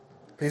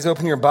Please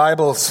open your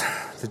Bibles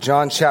to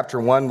John chapter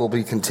 1. We'll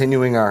be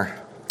continuing our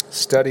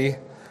study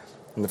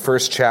in the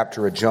first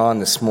chapter of John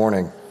this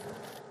morning.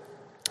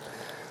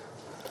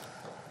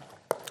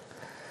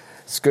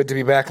 It's good to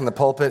be back in the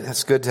pulpit.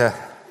 It's good to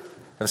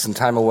have some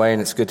time away,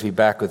 and it's good to be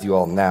back with you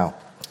all now.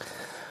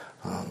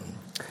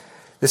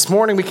 This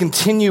morning we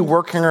continue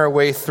working our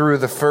way through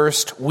the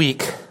first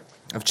week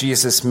of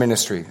Jesus'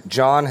 ministry.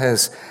 John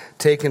has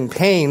taken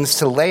pains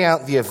to lay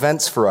out the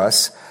events for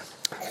us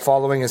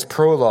following his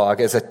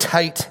prologue as a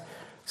tight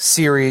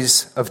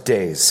series of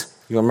days.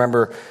 You'll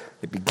remember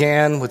it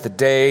began with the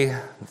day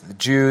the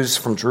Jews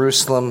from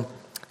Jerusalem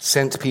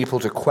sent people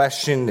to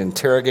question and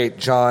interrogate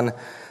John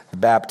the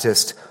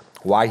Baptist,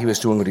 why he was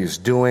doing what he was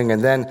doing,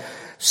 and then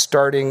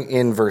starting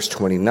in verse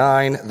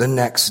 29, the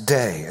next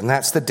day. And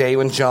that's the day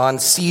when John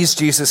sees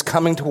Jesus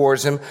coming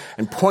towards him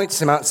and points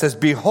him out and says,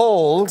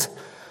 "Behold,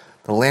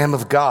 the Lamb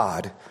of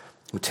God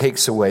who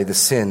takes away the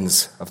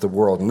sins of the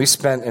world." And we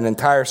spent an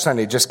entire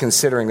Sunday just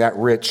considering that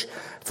rich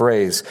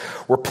phrase.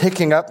 We're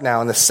picking up now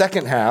in the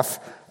second half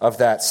of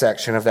that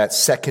section, of that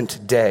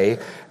second day,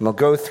 and we'll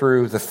go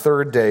through the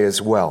third day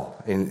as well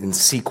in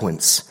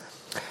sequence.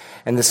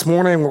 And this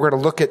morning we're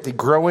going to look at the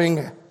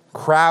growing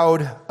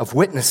crowd of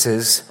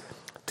witnesses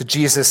to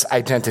Jesus'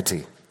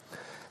 identity.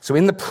 So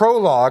in the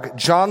prologue,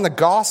 John the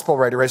gospel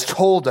writer has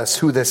told us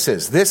who this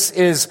is. This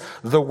is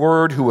the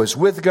Word who was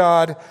with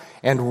God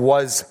and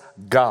was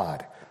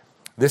God.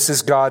 This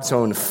is God's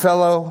own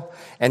fellow,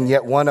 and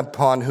yet one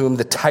upon whom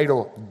the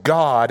title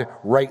God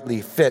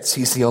rightly fits.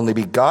 He's the only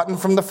begotten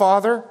from the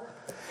Father.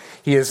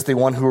 He is the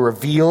one who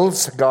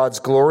reveals God's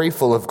glory,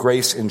 full of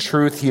grace and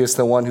truth. He is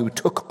the one who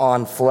took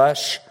on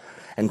flesh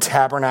and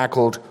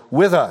tabernacled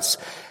with us.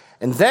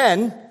 And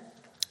then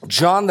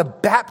John the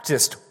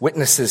Baptist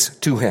witnesses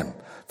to him.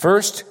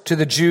 First to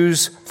the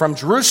Jews from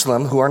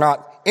Jerusalem who are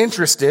not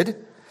interested,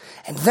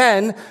 and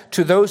then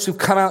to those who've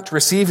come out to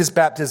receive his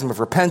baptism of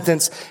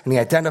repentance, and he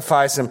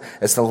identifies him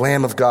as the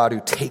Lamb of God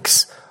who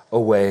takes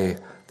away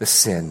the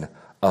sin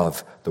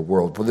of the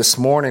world. Well, this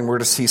morning we're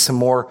to see some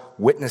more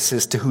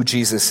witnesses to who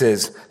Jesus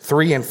is.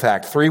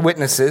 Three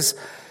witnesses,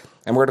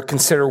 and we're to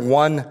consider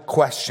one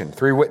question.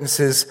 Three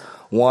witnesses,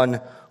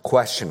 one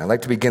question. I'd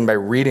like to begin by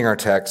reading our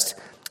text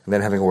and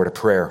then having a word of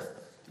prayer.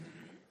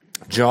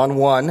 John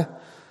 1,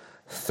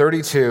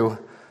 32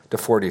 to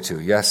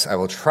 42. Yes, I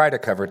will try to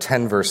cover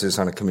 10 verses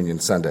on a Communion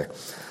Sunday.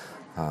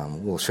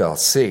 We shall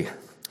see.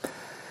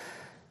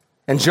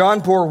 And John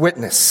bore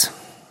witness.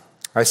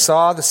 I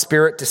saw the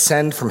Spirit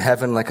descend from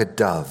heaven like a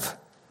dove,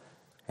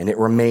 and it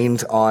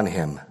remained on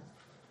him.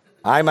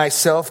 I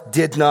myself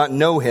did not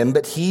know him,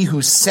 but he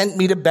who sent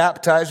me to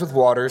baptize with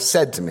water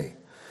said to me,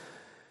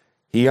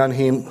 "He on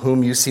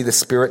whom you see the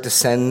Spirit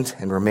descend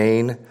and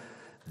remain,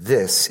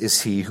 this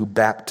is he who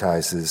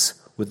baptizes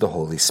with the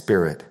Holy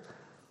Spirit.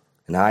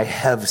 And I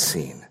have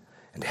seen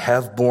and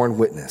have borne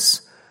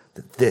witness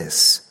that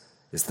this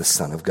is the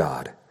Son of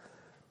God."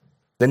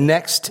 The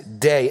next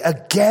day,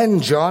 again,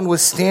 John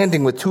was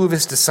standing with two of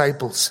his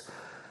disciples,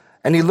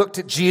 and he looked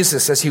at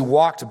Jesus as he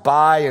walked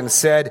by and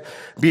said,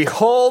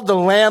 "Behold the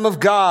Lamb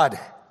of God."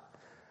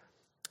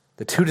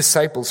 The two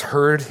disciples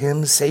heard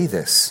him say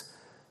this,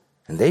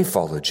 and they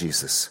followed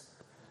Jesus.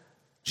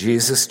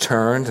 Jesus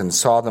turned and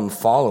saw them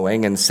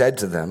following and said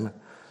to them,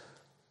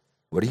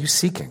 "What are you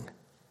seeking?"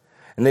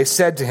 And they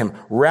said to him,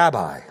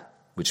 "Rabbi,"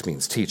 which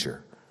means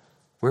teacher,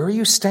 "where are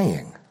you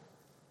staying?"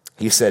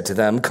 He said to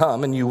them,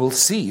 "Come and you will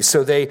see."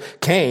 So they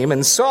came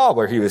and saw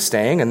where he was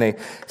staying, and they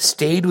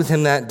stayed with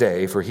him that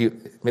day, for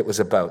it was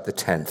about the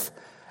 10th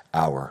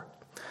hour.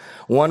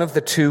 One of the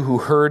two who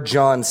heard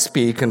John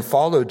speak and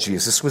followed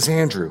Jesus was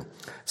Andrew,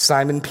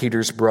 Simon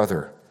Peter's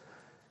brother.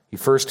 He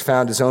first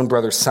found his own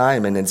brother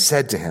Simon and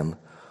said to him,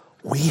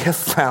 "We have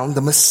found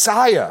the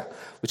Messiah,"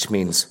 which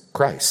means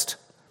Christ.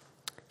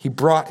 He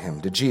brought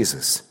him to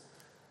Jesus.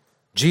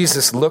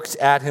 Jesus looked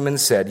at him and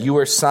said, "You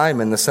are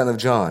Simon, the son of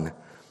John.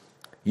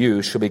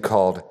 You shall be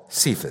called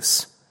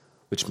Cephas,"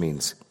 which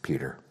means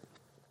Peter.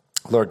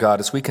 Lord God,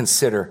 as we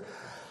consider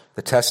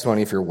the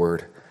testimony of your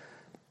word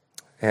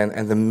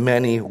and the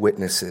many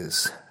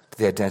witnesses to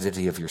the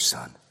identity of your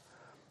Son,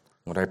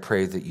 Lord, I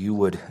pray that you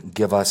would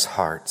give us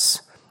hearts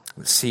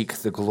that seek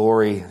the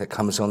glory that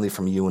comes only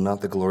from you and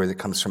not the glory that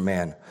comes from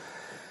man,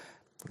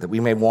 that we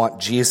may want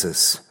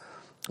Jesus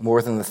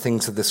more than the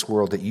things of this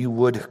world, that you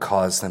would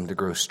cause them to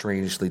grow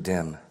strangely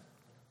dim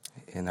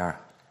in our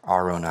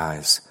own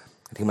eyes,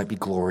 that he might be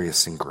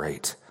glorious and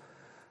great.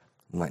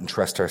 We might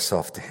entrust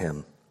ourselves to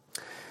him.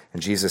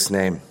 In Jesus'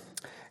 name,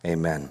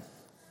 amen.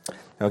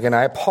 Now again,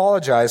 I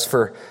apologize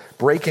for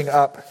breaking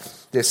up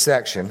this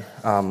section.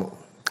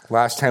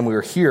 Last time we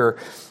were here,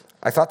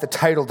 I thought the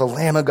title, "The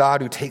Lamb of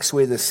God who takes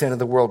away the sin of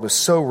the world," was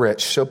so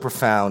rich, so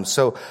profound,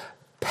 so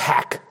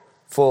packed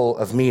full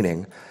of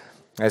meaning.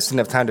 I just didn't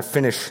have time to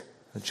finish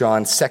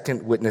John's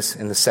second witness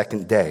in the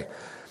second day.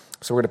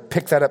 So we're going to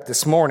pick that up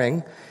this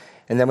morning.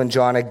 And then when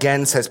John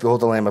again says,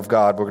 "Behold the Lamb of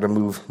God," we're going to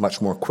move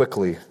much more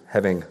quickly,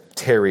 having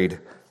tarried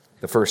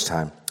the first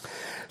time.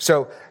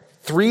 So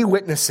 3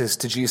 witnesses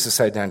to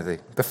Jesus'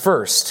 identity. The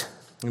first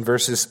In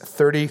verses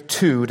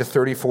 32 to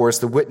 34 is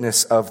the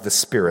witness of the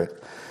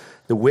Spirit.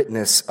 The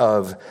witness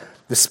of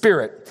the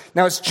Spirit.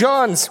 Now it's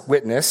John's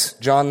witness,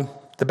 John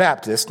the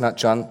Baptist, not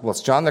John, well,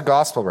 it's John the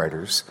Gospel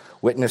writer's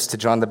witness to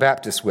John the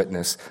Baptist's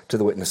witness to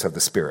the witness of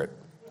the Spirit.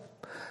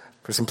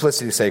 For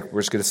simplicity's sake,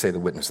 we're just going to say the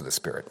witness of the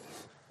Spirit.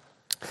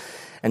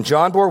 And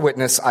John bore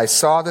witness, I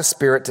saw the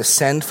Spirit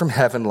descend from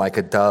heaven like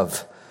a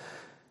dove,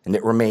 and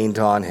it remained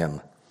on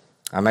him.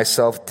 I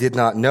myself did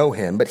not know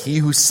him, but he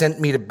who sent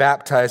me to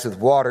baptize with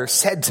water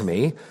said to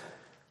me,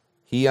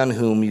 he on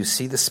whom you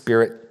see the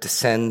Spirit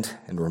descend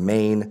and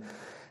remain,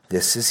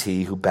 this is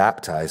he who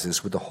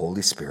baptizes with the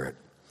Holy Spirit.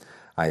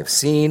 I have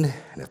seen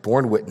and have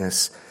borne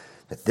witness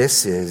that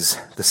this is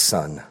the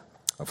Son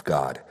of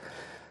God.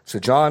 So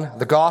John,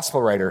 the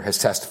gospel writer, has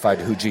testified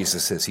to who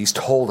Jesus is. He's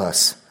told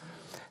us.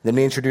 Then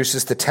he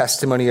introduces the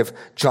testimony of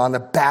John the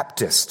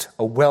Baptist,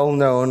 a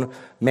well-known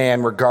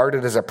man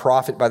regarded as a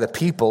prophet by the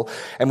people.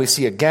 And we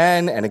see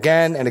again and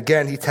again and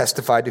again he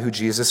testified to who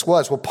Jesus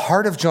was. Well,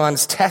 part of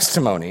John's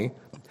testimony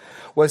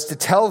was to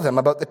tell them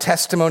about the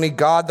testimony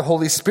God, the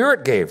Holy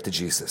Spirit, gave to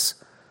Jesus.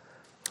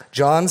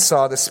 John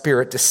saw the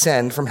Spirit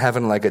descend from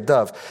heaven like a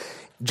dove.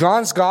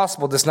 John's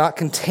gospel does not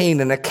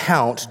contain an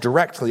account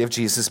directly of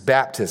Jesus'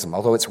 baptism,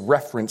 although it's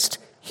referenced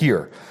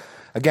here.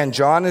 Again,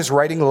 John is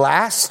writing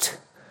last.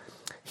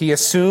 He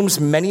assumes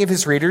many of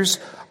his readers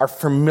are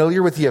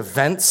familiar with the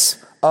events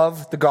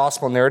of the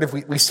gospel narrative.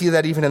 We see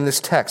that even in this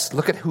text.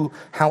 Look at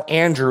how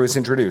Andrew is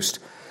introduced.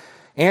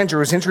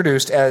 Andrew is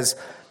introduced as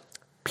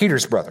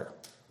Peter's brother.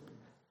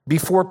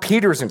 Before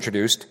Peter is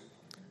introduced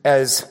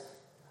as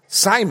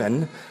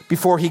Simon,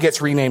 before he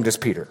gets renamed as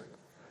Peter.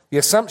 The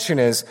assumption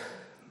is,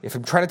 if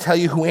I'm trying to tell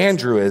you who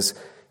Andrew is,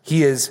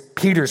 he is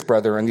Peter's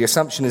brother, and the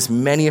assumption is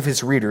many of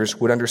his readers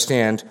would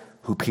understand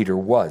who Peter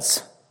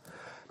was.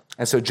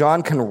 And so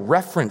John can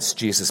reference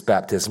Jesus'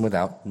 baptism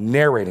without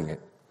narrating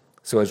it.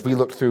 So as we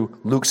looked through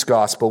Luke's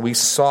gospel, we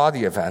saw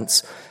the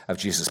events of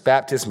Jesus'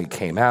 baptism. He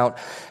came out,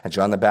 and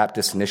John the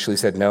Baptist initially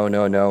said,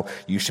 no,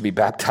 you should be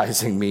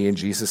baptizing me. And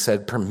Jesus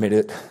said, permit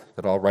it,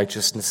 that all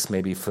righteousness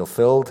may be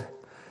fulfilled.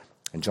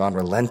 And John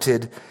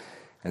relented,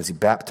 and as he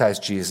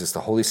baptized Jesus, the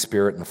Holy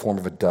Spirit in the form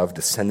of a dove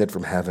descended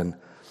from heaven.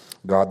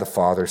 God the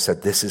Father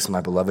said, this is my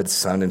beloved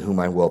Son in whom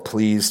I'm well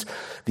pleased.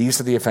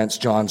 These are the events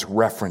John's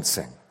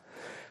referencing.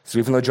 So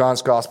even though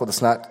John's gospel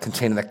does not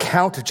contain an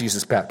account of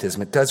Jesus'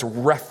 baptism, it does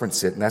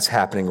reference it, and that's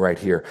happening right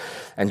here.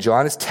 And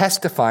John is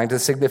testifying to the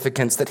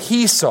significance that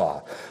he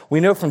saw. We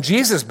know from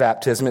Jesus'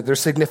 baptism that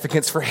there's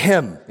significance for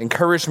him,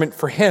 encouragement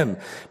for him.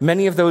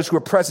 Many of those who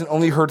were present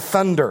only heard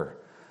thunder.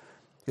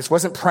 This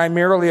wasn't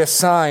primarily a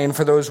sign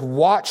for those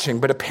watching,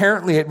 but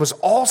apparently it was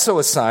also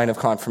a sign of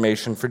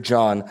confirmation for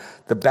John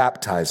the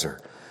Baptizer,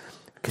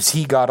 because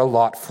he got a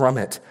lot from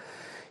it.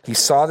 He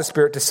saw the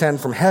Spirit descend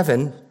from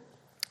heaven.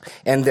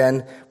 And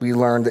then we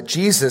learn that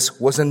Jesus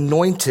was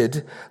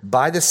anointed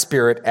by the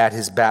Spirit at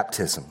his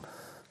baptism.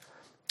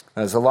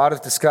 Now, there's a lot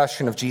of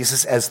discussion of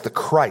Jesus as the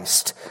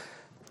Christ.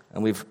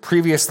 And we've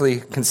previously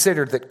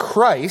considered that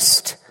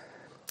Christ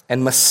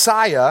and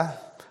Messiah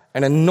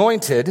and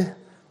anointed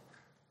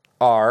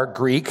are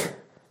Greek,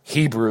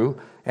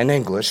 Hebrew, and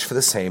English for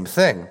the same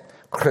thing.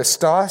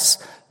 Christos,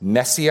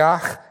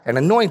 Messiah, and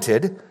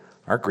anointed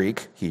are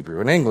Greek, Hebrew,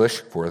 and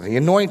English for the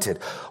anointed.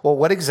 Well,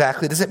 what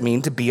exactly does it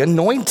mean to be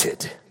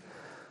anointed?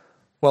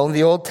 Well, in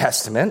the Old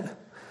Testament,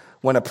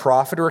 when a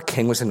prophet or a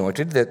king was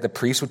anointed, the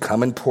priest would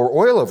come and pour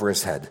oil over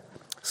his head.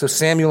 So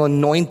Samuel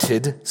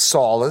anointed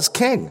Saul as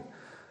king.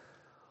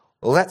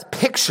 Well, that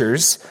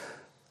pictures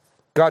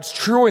God's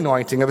true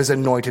anointing of his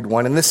anointed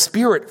one and the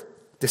Spirit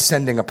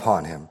descending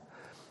upon him.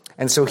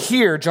 And so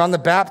here, John the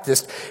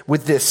Baptist,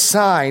 with this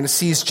sign,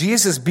 sees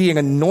Jesus being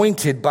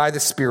anointed by the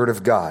Spirit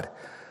of God.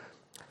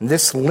 And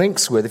this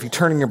links with, if you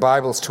turn in your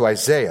Bibles to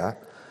Isaiah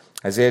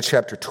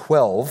chapter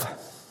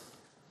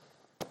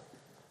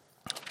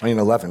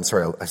 11,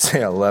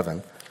 Isaiah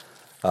 11,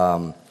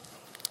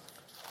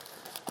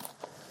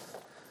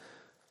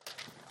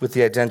 with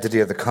the identity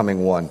of the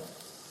coming one.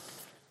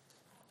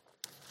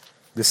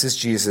 This is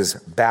Jesus'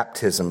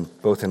 baptism,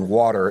 both in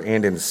water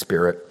and in the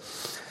Spirit.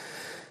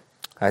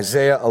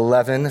 Isaiah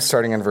 11,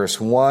 starting in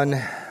verse 1,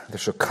 there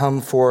shall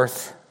come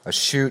forth a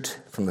shoot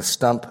from the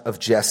stump of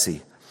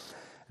Jesse,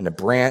 and a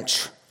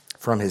branch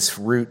from his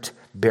root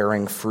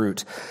bearing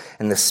fruit.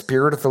 And the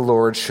Spirit of the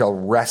Lord shall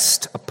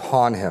rest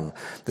upon him,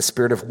 the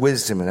Spirit of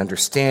wisdom and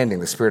understanding,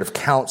 the Spirit of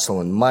counsel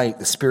and might,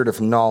 the Spirit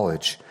of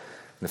knowledge,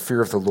 and the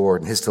fear of the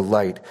Lord. And his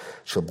delight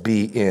shall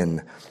be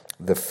in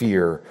the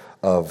fear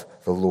of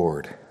the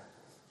Lord.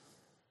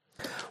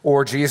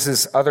 Or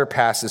Jesus' other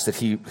passage that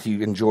he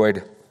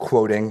enjoyed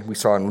quoting, we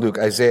saw in Luke,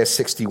 Isaiah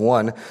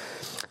 61,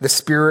 the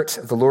Spirit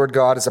of the Lord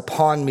God is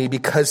upon me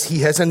because he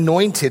has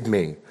anointed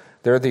me.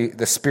 There,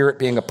 the Spirit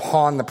being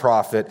upon the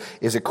prophet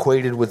is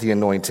equated with the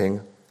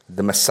anointing,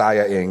 the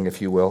Messiah-ing,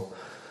 if you will,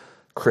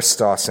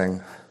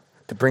 Christosing,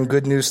 to bring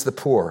good news to the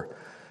poor.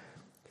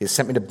 He has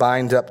sent me to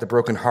bind up the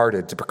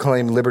brokenhearted, to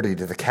proclaim liberty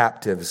to the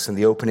captives and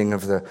the opening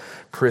of the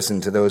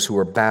prison to those who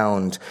are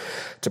bound,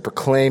 to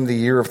proclaim the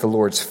year of the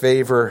Lord's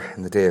favor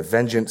and the day of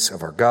vengeance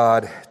of our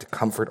God, to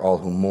comfort all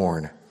who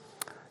mourn.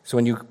 So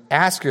when you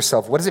ask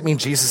yourself, what does it mean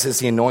Jesus is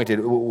the anointed?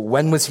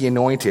 When was he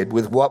anointed?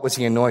 With what was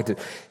he anointed?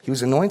 He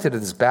was anointed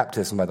at his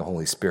baptism by the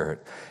Holy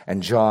Spirit.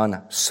 And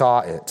John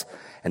saw it,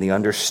 and he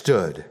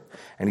understood.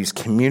 And he's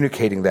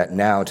communicating that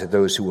now to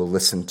those who will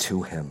listen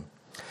to him.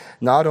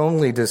 Not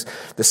only does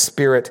the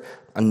Spirit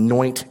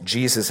anoint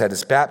Jesus at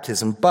his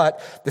baptism,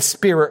 but the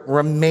Spirit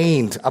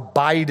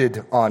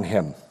abided on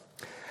him.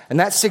 And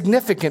that's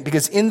significant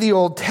because in the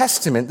Old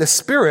Testament, the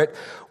Spirit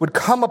would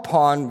come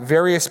upon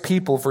various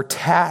people for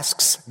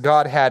tasks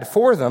God had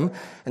for them,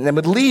 and then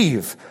would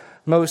leave,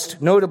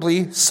 most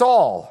notably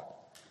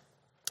Saul.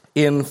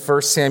 In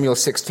 1 Samuel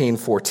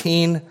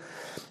 16:14,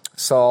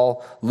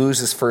 Saul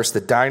loses first the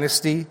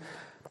dynasty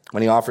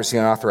when he offers the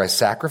unauthorized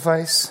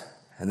sacrifice,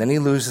 and then he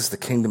loses the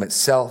kingdom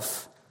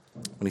itself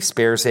when he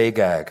spares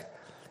Agag,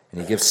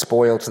 and he gives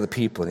spoil to the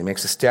people, and he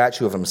makes a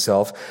statue of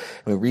himself.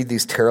 And we read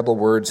these terrible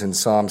words in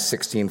Psalm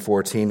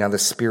 16:14, "Now the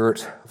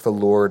Spirit of the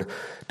Lord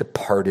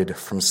departed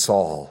from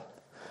Saul,"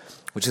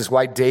 which is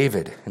why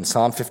David, in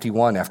Psalm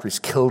 51, after he's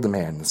killed a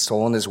man and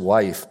stolen his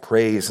wife,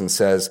 prays and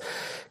says,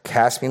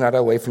 "Cast me not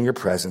away from your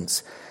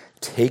presence,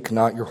 take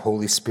not your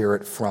Holy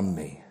Spirit from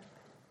me."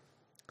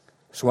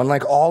 So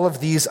unlike all of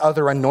these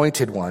other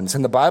anointed ones,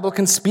 and the Bible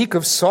can speak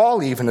of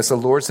Saul even as the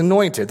Lord's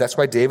anointed, that's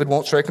why David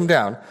won't strike him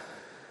down,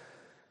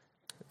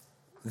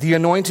 the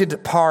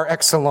anointed par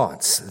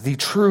excellence, the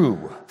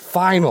true,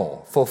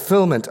 final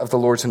fulfillment of the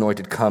Lord's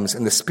anointed comes,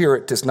 and the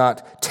Spirit does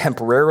not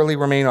temporarily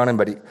remain on him,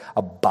 but he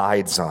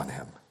abides on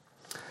him.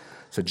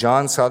 So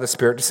John saw the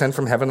Spirit descend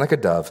from heaven like a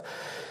dove.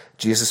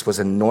 Jesus was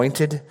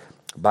anointed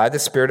by the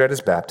Spirit at his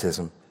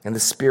baptism, and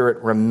the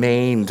Spirit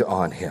remained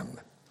on him.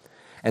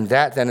 And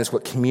that then is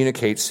what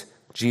communicates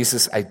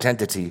Jesus'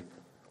 identity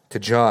to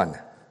John.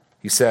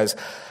 He says,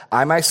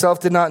 "I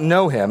myself did not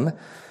know him,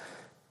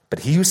 but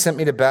he who sent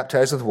me to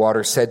baptize with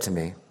water said to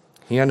me,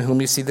 'He on whom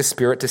you see the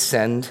Spirit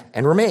descend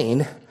and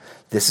remain,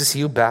 this is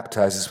he who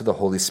baptizes with the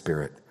Holy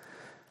Spirit.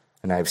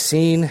 And I have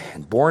seen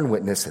and borne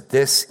witness that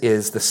this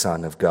is the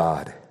Son of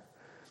God.'"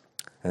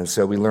 And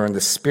so we learn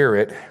the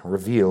Spirit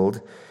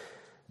revealed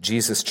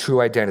Jesus' true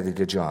identity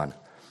to John.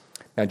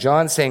 Now,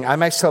 John saying, "I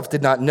myself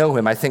did not know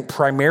him," I think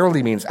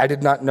primarily means I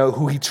did not know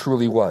who he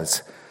truly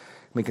was.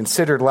 We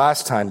considered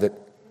last time that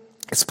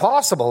it's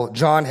possible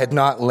John had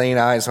not laid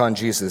eyes on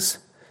Jesus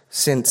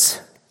since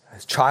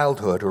his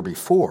childhood or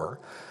before.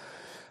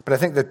 But I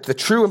think that the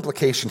true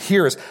implication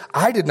here is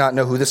I did not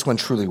know who this one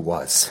truly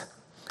was.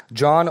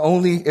 John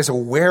only is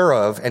aware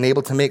of and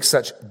able to make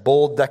such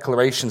bold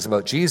declarations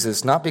about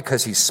Jesus, not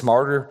because he's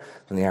smarter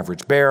than the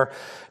average bear,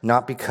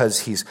 not because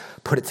he's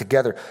put it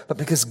together, but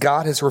because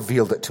God has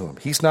revealed it to him.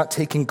 He's not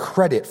taking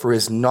credit for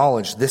his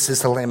knowledge. This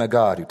is the Lamb of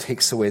God who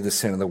takes away the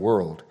sin of the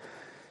world.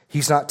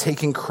 He's not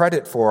taking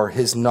credit for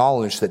his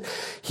knowledge that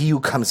he who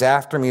comes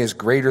after me is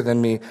greater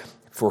than me,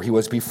 for he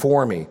was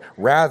before me.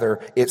 Rather,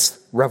 it's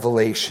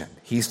revelation.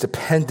 He's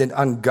dependent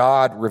on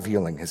God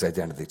revealing his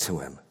identity to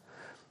him.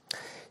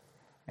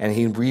 And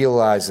he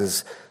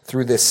realizes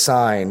through this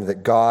sign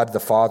that God the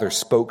Father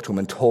spoke to him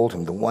and told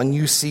him, the one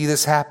you see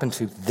this happen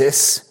to,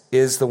 this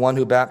is the one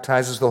who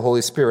baptizes the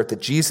Holy Spirit,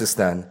 that Jesus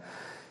then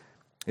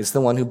is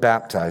the one who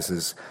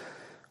baptizes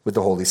with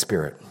the Holy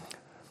Spirit.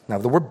 Now,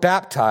 the word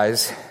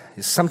baptize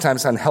is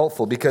sometimes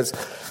unhelpful because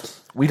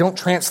we don't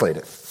translate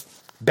it.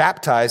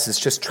 Baptize is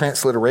just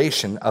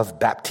transliteration of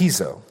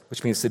baptizo,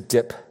 which means to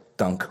dip,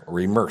 dunk,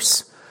 or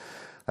immerse.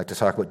 I like to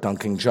talk about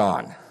dunking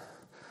John.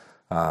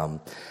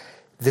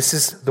 This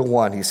is the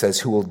one, he says,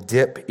 who will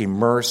dip,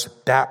 immerse,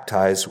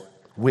 baptize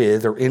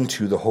with or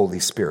into the Holy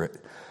Spirit.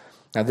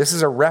 Now, this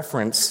is a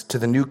reference to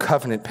the New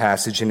Covenant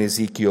passage in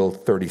Ezekiel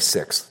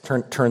 36.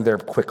 Turn there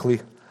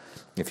quickly,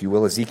 if you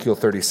will, Ezekiel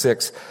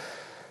 36.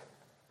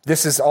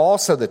 This is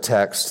also the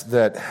text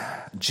that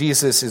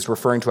Jesus is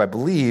referring to, I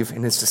believe,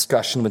 in his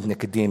discussion with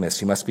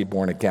Nicodemus. You must be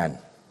born again.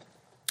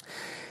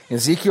 In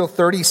Ezekiel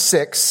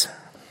 36,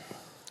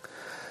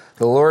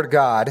 the Lord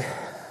God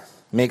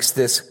makes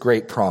this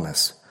great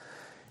promise,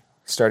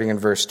 starting in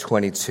verse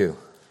 22.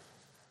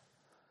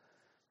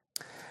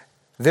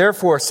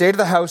 "Therefore, say to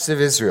the house of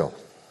Israel,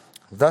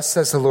 thus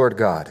says the Lord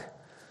God,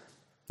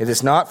 it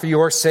is not for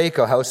your sake,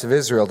 O house of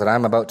Israel, that I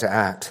am about to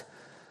act,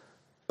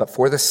 but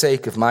for the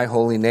sake of my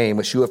holy name,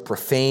 which you have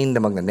profaned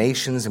among the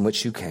nations in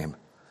which you came.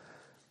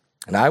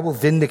 And I will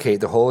vindicate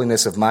the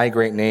holiness of my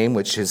great name,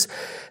 which has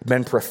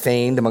been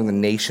profaned among the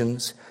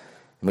nations,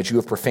 and which you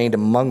have profaned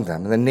among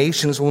them. And the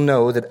nations will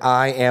know that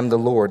I am the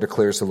Lord,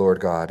 declares the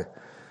Lord God,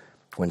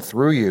 when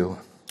through you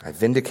I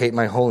vindicate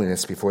my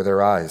holiness before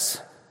their eyes.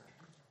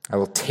 I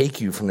will take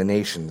you from the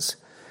nations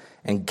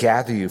and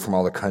gather you from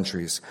all the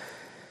countries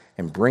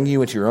and bring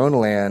you into your own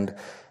land,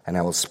 and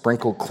I will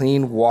sprinkle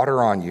clean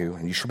water on you,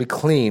 and you shall be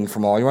clean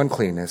from all your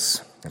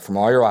uncleanness, and from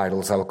all your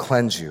idols I will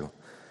cleanse you,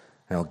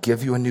 and I will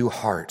give you a new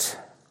heart,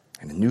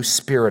 and a new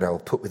spirit I will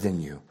put within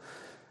you.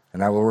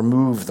 And I will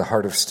remove the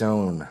heart of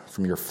stone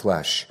from your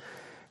flesh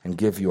and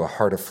give you a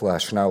heart of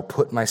flesh. And I will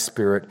put my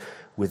spirit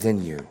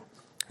within you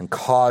and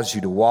cause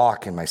you to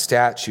walk in my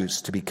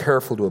statutes, to be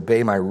careful to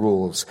obey my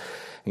rules.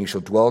 And you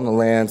shall dwell in the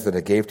land that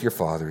I gave to your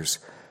fathers,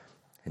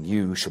 and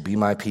you shall be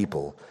my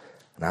people,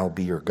 and I will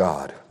be your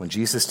God. When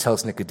Jesus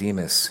tells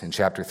Nicodemus in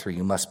chapter 3,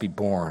 you must be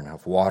born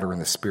of water and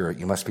the Spirit,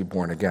 you must be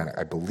born again,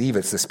 I believe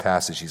it's this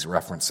passage he's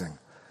referencing.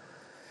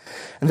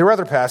 And there are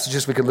other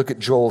passages. We could look at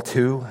Joel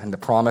 2 and the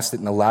promise that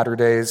in the latter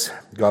days,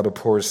 God will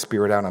pour his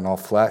Spirit out on all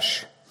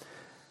flesh.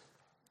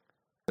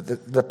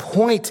 But the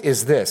point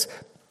is this.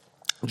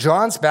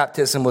 John's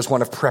baptism was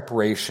one of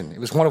preparation. It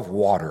was one of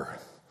water.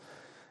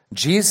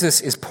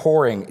 Jesus is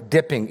pouring,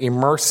 dipping,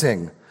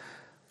 immersing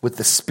with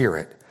the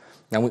Spirit.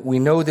 Now, we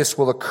know this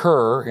will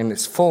occur in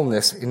its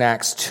fullness in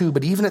Acts 2,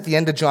 but even at the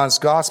end of John's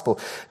gospel,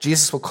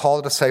 Jesus will call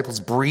the disciples,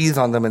 breathe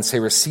on them, and say,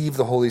 receive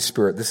the Holy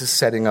Spirit. This is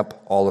setting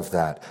up all of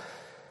that.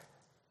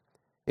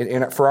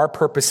 And for our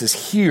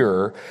purposes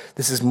here,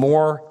 this is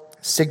more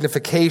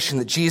signification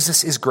that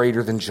Jesus is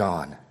greater than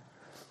John.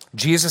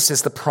 Jesus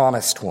is the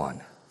promised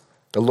one,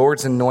 the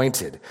Lord's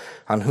anointed,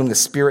 on whom the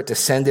Spirit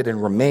descended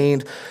and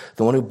remained,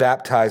 the one who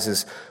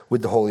baptizes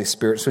with the Holy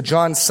Spirit. So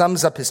John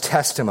sums up his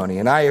testimony,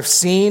 and I have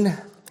seen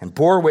and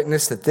bore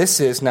witness that this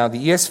is, now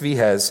the ESV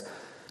has,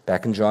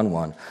 back in John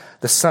 1,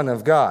 the Son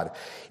of God.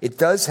 It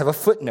does have a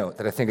footnote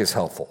that I think is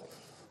helpful.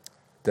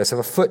 It does have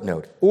a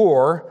footnote,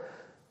 or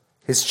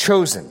his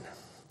chosen.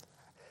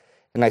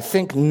 And I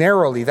think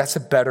narrowly that's a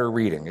better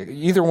reading.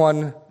 Either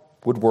one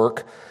would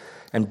work,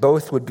 and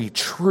both would be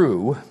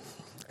true.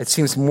 It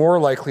seems more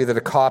likely that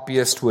a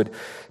copyist would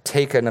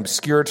take an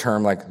obscure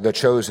term like the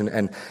chosen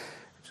and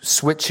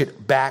switch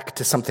it back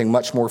to something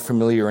much more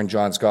familiar in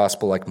John's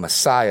gospel like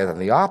Messiah than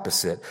the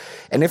opposite.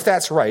 And if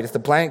that's right, if the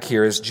blank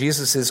here is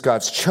Jesus is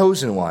God's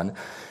chosen one,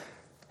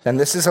 then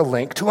this is a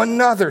link to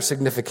another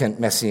significant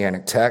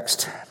messianic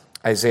text,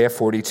 Isaiah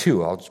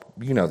 42.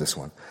 You know this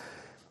one.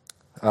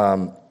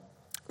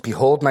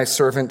 Behold my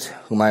servant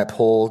whom I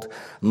uphold,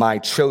 my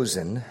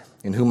chosen,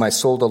 in whom my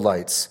soul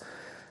delights.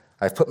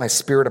 I have put my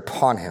spirit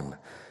upon him.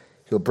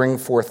 He will bring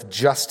forth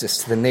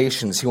justice to the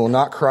nations. He will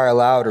not cry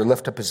aloud or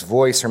lift up his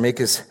voice or make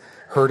his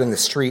heard in the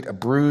street. A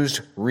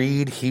bruised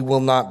reed he will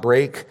not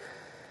break,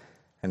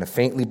 and a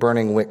faintly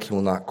burning wick he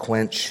will not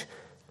quench.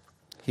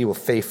 He will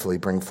faithfully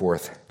bring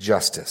forth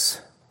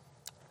justice.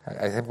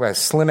 I have a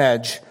slim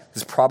edge. This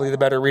is probably the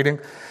better reading,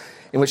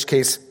 in which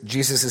case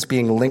Jesus is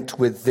being linked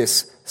with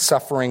this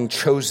suffering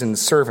chosen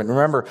servant.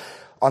 Remember,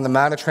 on the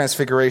Mount of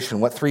Transfiguration,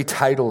 what three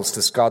titles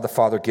does God the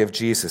Father give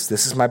Jesus?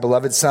 This is my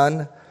beloved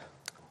Son,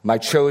 my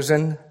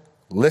chosen,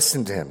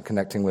 listen to him,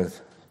 connecting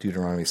with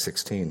Deuteronomy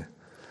 16.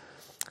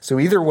 So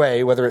either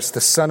way, whether it's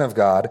the Son of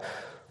God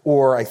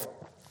or I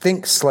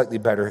think slightly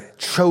better,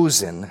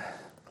 chosen,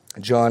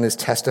 John is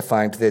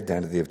testifying to the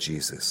identity of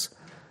Jesus.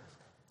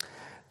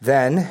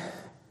 Then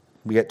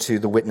we get to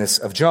the witness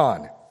of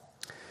John.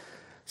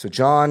 So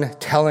John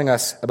telling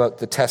us about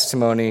the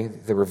testimony,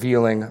 the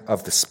revealing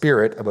of the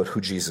Spirit about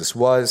who Jesus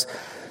was.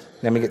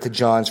 Then we get to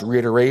John's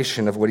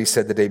reiteration of what he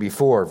said the day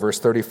before, verse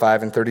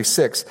 35 and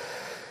 36.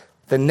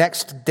 The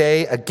next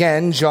day,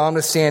 again, John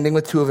was standing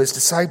with two of his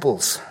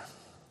disciples.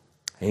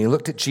 And he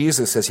looked at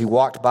Jesus as he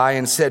walked by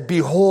and said,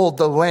 behold,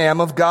 the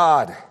Lamb of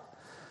God.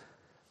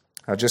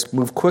 I'll just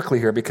move quickly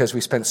here because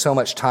we spent so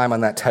much time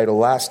on that title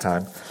last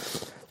time.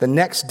 The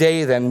next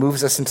day then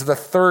moves us into the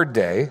third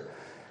day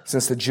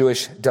since the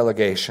Jewish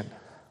delegation.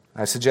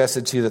 I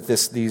suggested to you that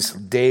these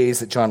days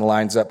that John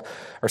lines up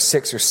are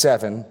 6 or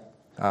 7.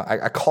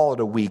 I call it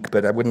a week,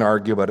 but I wouldn't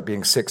argue about it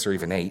being 6 or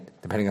even 8,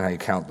 depending on how you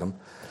count them.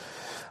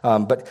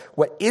 But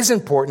what is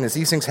important is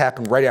these things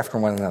happen right after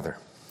one another.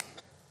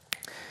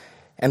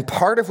 And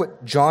part of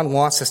what John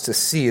wants us to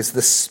see is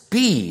the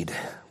speed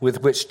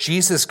with which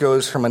Jesus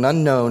goes from an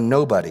unknown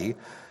nobody,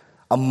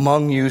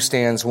 among you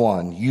stands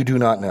one you do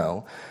not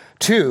know,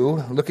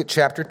 to, look at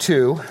chapter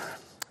 2,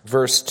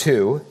 verse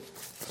 2,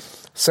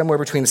 somewhere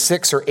between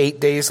 6 or 8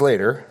 days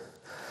later,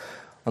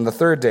 on the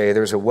third day,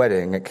 there's a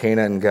wedding at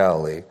Cana in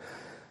Galilee,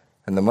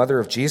 and the mother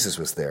of Jesus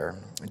was there.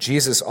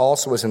 Jesus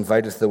also was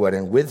invited to the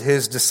wedding with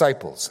his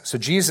disciples. So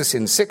Jesus,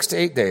 in 6 to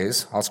 8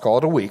 days, I'll call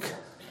it a week,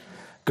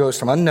 goes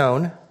from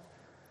unknown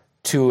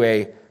to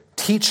a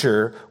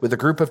teacher with a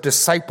group of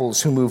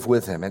disciples who move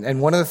with him.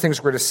 And one of the things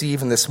we're going to see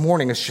even this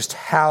morning is just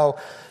how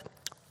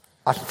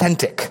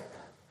authentic,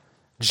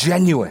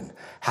 genuine,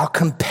 how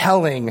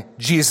compelling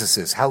Jesus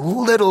is, how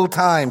little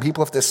time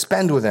people have to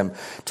spend with him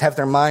to have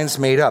their minds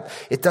made up.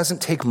 It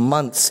doesn't take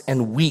months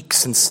and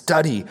weeks and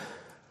study.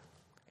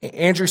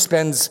 Andrew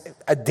spends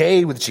a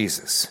day with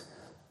Jesus.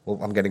 Well,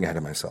 I'm getting ahead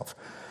of myself.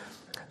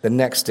 The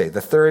next day,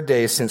 the third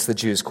day since the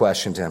Jews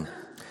questioned him.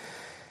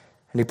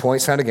 And he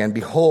points out again,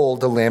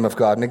 behold, the Lamb of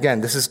God. And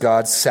again, this is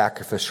God's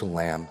sacrificial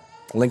lamb.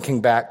 Linking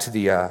back to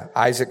the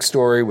Isaac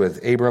story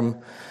with Abram,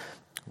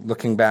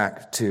 looking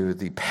back to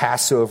the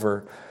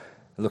Passover,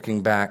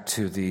 looking back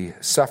to the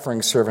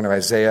suffering servant of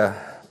Isaiah.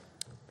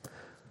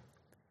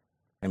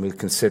 And we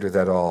considered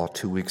that all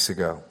 2 weeks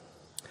ago.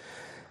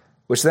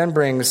 Which then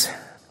brings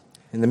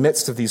in the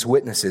midst of these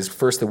witnesses,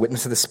 first the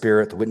witness of the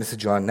Spirit, the witness of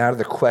John, now to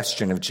the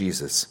question of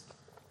Jesus.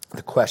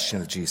 The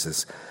question of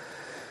Jesus.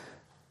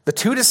 The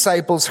two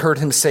disciples heard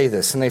him say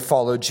this, and they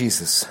followed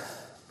Jesus.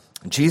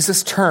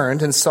 Jesus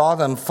turned and saw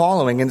them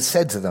following and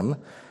said to them,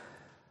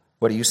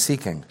 "What are you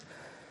seeking?"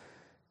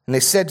 And they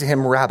said to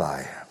him,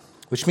 "Rabbi,"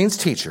 which means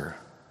teacher,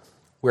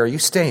 "where are you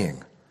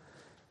staying?"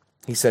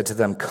 He said to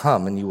them,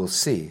 "Come and you will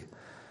see."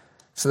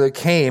 So they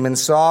came and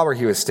saw where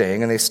he was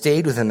staying, and they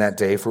stayed with him that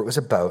day, for it was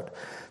about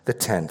the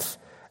 10th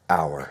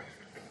hour.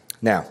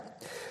 Now,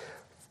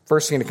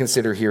 first thing to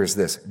consider here is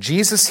this.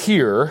 Jesus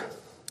here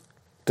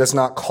does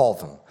not call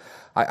them.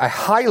 I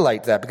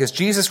highlight that because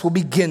Jesus will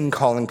begin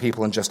calling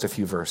people in just a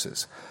few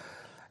verses.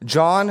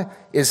 John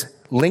is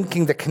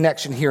linking the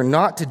connection here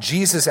not to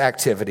Jesus'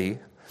 activity,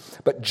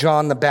 but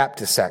John the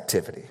Baptist's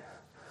activity.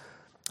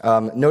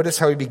 Notice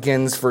how he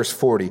begins verse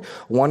 40.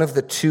 One of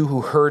the two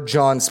who heard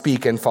John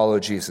speak and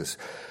followed Jesus.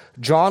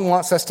 John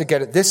wants us to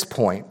get at this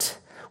point,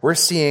 we're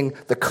seeing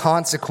the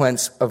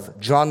consequence of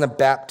John the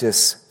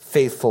Baptist's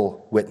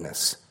faithful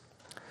witness.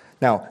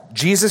 Now,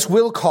 Jesus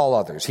will call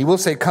others. He will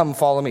say, "Come,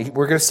 follow me."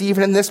 We're going to see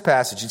even in this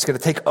passage, he's going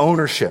to take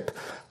ownership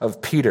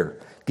of Peter,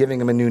 giving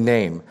him a new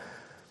name.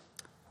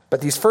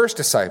 But these first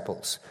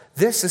disciples,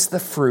 this is the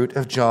fruit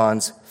of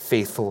John's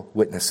faithful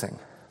witnessing.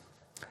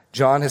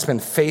 John has been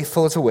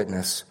faithful as a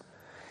witness,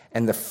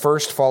 and the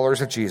first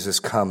followers of Jesus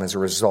come as a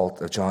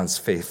result of John's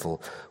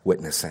faithful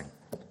witnessing.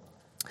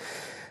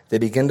 They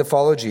begin to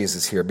follow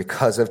Jesus here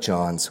because of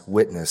John's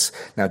witness.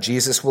 Now,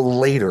 Jesus will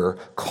later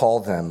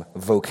call them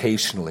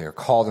vocationally or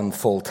call them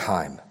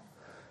full-time.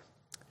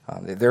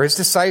 They're his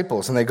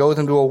disciples, and they go with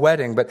him to a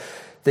wedding, but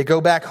they go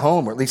back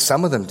home, or at least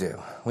some of them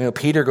do. We know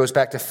Peter goes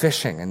back to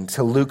fishing, and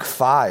to Luke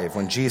 5,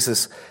 when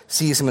Jesus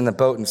sees him in the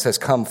boat and says,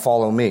 "Come,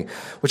 follow me,"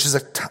 which is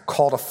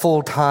called a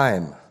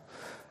full-time,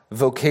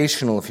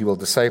 vocational, if you will,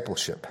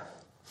 discipleship.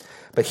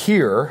 But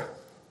here,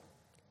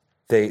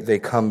 they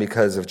come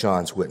because of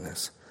John's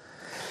witness.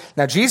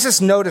 Now,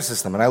 Jesus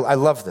notices them, and I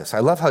love this. I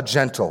love how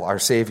gentle our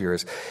Savior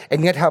is,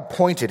 and yet how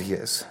pointed he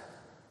is.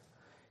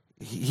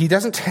 He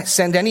doesn't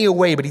send any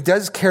away, but he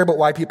does care about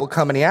why people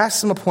come, and he asks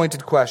them a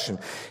pointed question.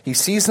 He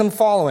sees them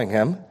following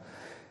him.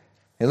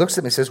 He looks at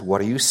them and says, "What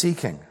are you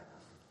seeking?"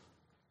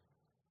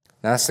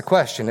 Now, that's the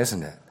question,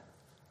 isn't it?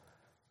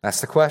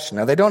 That's the question.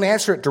 Now, they don't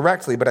answer it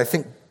directly, but I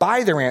think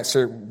by their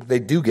answer, they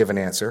do give an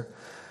answer.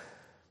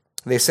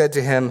 They said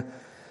to him,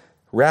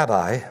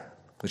 "Rabbi,"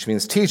 which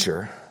means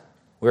teacher,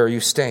 "where are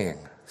you staying?"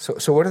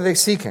 So what are they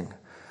seeking?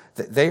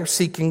 They are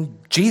seeking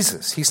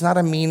Jesus. He's not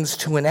a means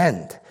to an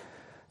end.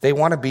 They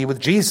want to be with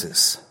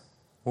Jesus.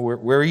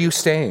 Where are you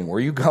staying? Where are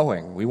you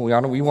going? We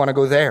want to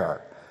go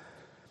there.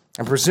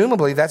 And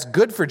presumably that's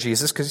good for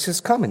Jesus because he says,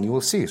 "Come and you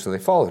will see." So they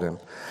followed him.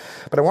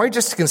 But I want you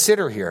just to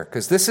consider here,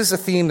 because this is a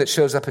theme that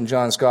shows up in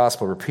John's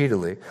gospel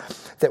repeatedly,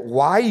 that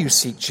why you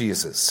seek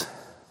Jesus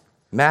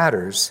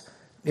matters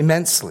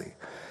immensely.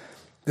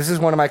 This is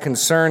one of my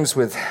concerns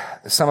with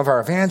some of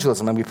our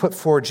evangelism, and we put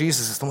forward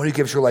Jesus as the one who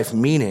gives your life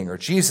meaning, or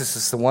Jesus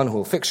is the one who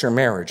will fix your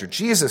marriage, or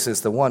Jesus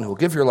is the one who will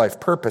give your life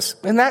purpose.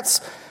 And that's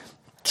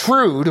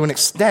true to an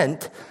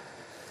extent,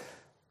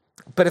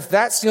 but if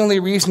that's the only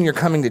reason you're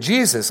coming to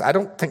Jesus, I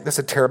don't think that's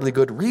a terribly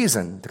good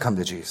reason to come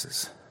to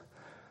Jesus.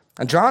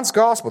 And John's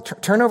gospel,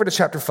 turn over to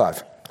chapter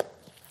 5,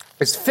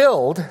 is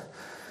filled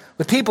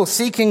with people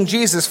seeking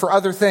Jesus for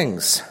other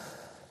things,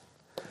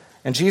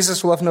 and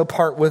Jesus will have no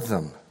part with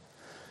them.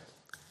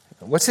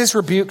 What's his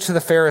rebuke to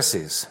the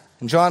Pharisees?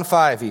 In John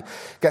 5, he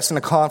gets in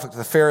a conflict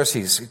with the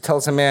Pharisees. He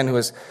tells a man who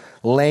is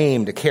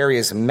lame to carry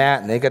his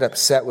mat, and they get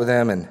upset with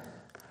him. And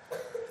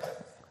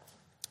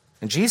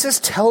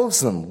Jesus tells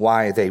them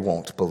why they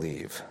won't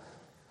believe.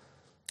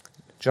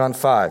 John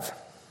 5,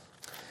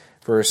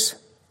 verse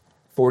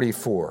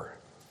 44.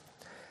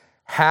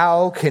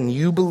 "How can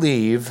you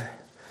believe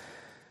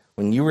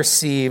when you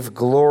receive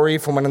glory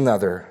from one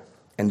another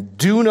and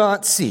do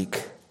not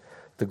seek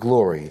the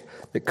glory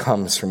that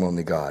comes from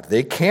only God?"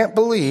 They can't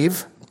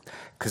believe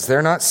because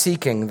they're not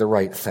seeking the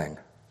right thing.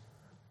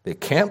 They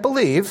can't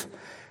believe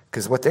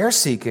because what they're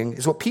seeking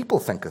is what people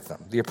think of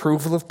them, the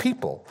approval of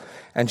people.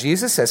 And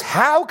Jesus says,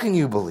 how can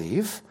you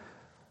believe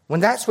when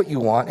that's what you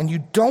want and you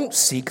don't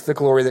seek the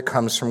glory that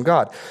comes from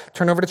God?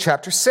 Turn over to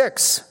chapter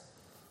 6.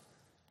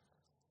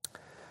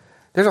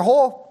 There's a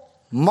whole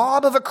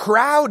mob of a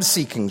crowd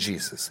seeking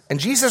Jesus, and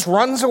Jesus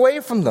runs away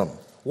from them.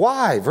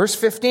 Why? Verse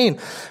 15,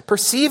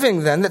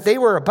 "Perceiving then that they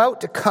were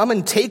about to come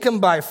and take him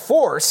by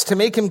force to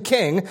make him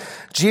king,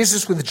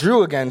 Jesus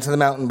withdrew again to the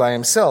mountain by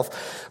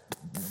himself."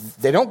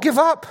 They don't give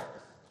up.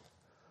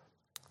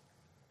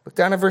 Look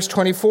down at verse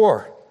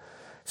 24.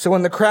 "So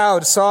when the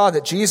crowd saw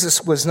that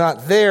Jesus was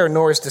not there,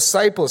 nor his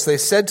disciples, they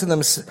said to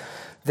them,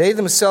 they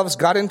themselves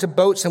got into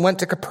boats and went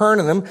to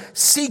Capernaum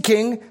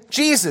seeking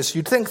Jesus."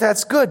 You'd think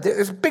that's good.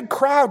 There's a big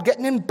crowd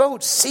getting in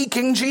boats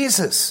seeking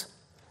Jesus.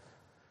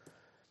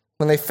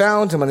 "When they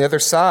found him on the other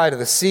side of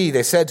the sea,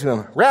 they said to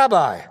him,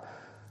 'Rabbi,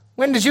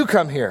 when did you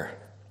come here?'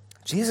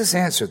 Jesus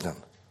answered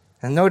them."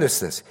 And notice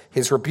this,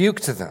 his rebuke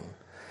to them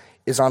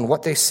is on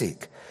what they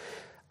seek.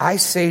 "I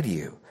say to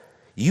you,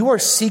 You are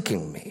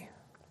seeking me,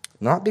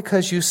 not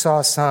because you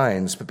saw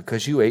signs, but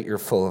because you ate your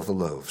fill of the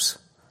loaves.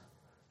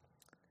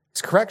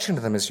 His correction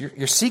to them is,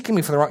 you're seeking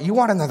me for the wrong. You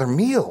want another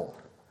meal.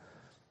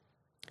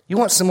 You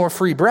want some more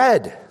free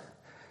bread.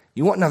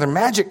 You want another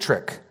magic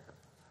trick.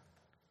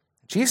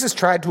 Jesus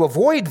tried to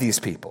avoid these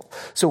people.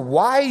 So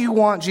why you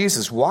want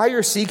Jesus, why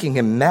you're seeking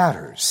him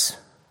matters.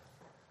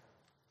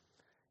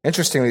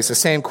 Interestingly, it's the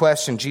same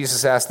question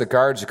Jesus asked the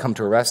guards who come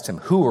to arrest him.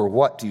 Who or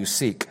what do you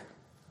seek?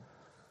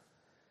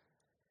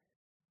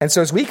 And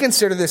so as we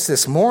consider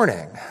this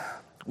morning,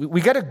 we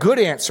get a good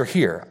answer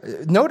here.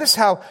 Notice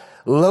how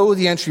low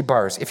the entry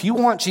bar is. If you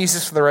want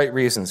Jesus for the right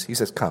reasons, he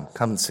says, come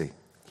and see.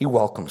 He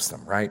welcomes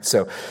them, right?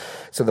 So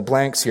the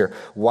blanks here,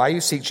 why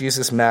you seek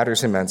Jesus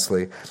matters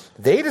immensely.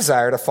 They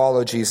desire to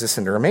follow Jesus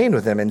and to remain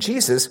with him, and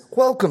Jesus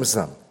welcomes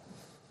them.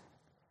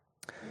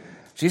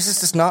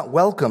 Jesus does not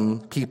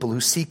welcome people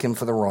who seek him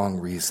for the wrong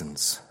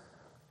reasons.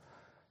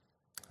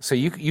 So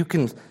you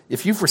can,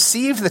 if you've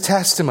received the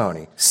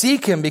testimony,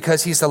 seek him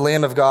because he's the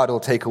Lamb of God who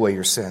will take away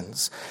your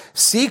sins.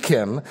 Seek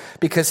him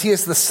because he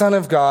is the Son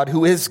of God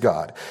who is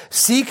God.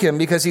 Seek him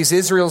because he's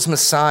Israel's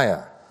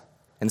Messiah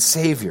and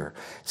Savior.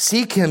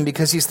 Seek him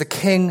because he's the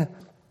King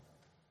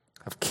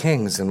of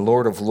kings and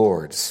Lord of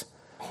lords.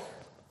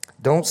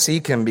 Don't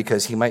seek him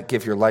because he might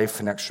give your life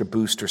an extra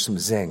boost or some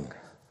zing.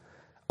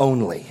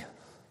 Only.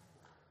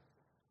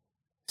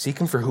 Seek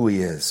him for who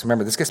he is.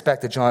 Remember, this gets back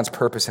to John's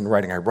purpose in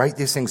writing. I write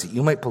these things that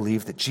you might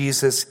believe that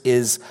Jesus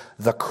is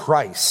the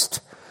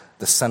Christ,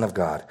 the Son of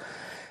God,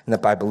 and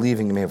that by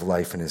believing you may have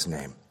life in his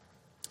name.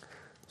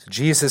 So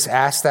Jesus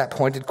asked that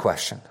pointed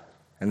question,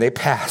 and they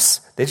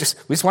pass. We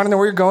just want to know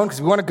where you're going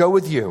because we want to go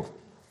with you.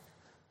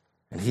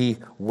 And he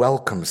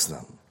welcomes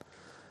them.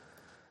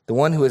 The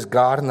one who is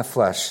God in the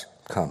flesh,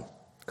 come,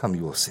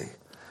 you will see.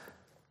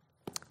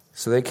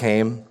 So they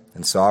came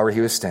and saw where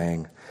he was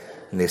staying,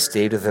 and they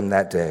stayed with him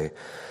that day,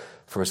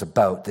 for it was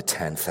about the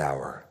 10th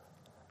hour.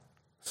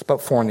 It's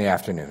about 4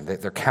 p.m.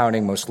 They're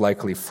counting most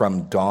likely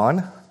from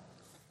dawn.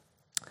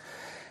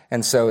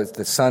 And so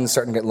the sun's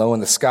starting to get low in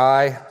the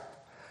sky,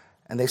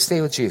 and they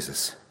stay with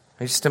Jesus.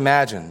 And just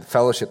imagine the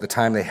fellowship, the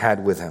time they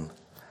had with him.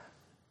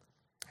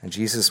 And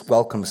Jesus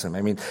welcomes them.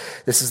 I mean,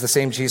 this is the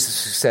same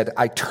Jesus who said,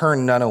 I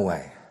turn none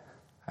away.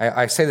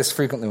 I say this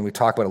frequently when we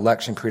talk about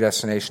election,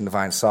 predestination,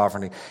 divine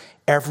sovereignty.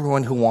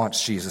 Everyone who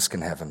wants Jesus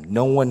can have him.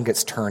 No one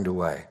gets turned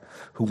away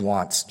who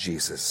wants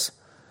Jesus.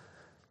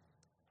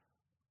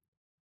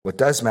 What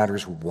does matter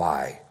is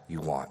why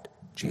you want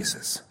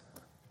Jesus.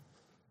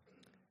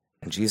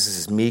 And Jesus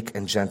is meek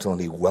and gentle,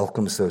 and he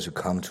welcomes those who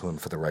come to him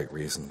for the right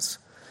reasons.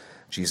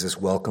 Jesus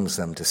welcomes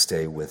them to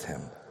stay with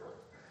him.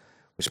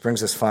 Which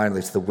brings us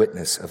finally to the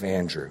witness of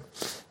Andrew.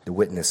 The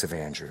witness of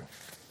Andrew.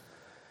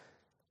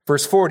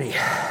 Verse 40.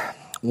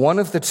 One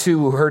of the two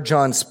who heard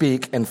John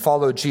speak and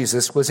followed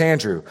Jesus was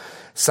Andrew,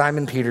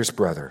 Simon Peter's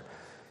brother.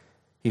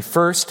 He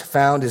first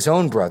found his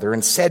own brother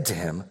and said to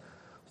him,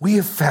 we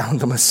have found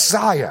the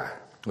Messiah,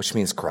 which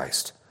means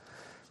Christ,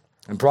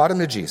 and brought him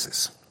to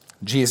Jesus.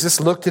 Jesus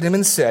looked at him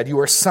and said, you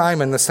are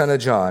Simon, the son of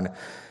John.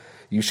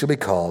 You shall be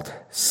called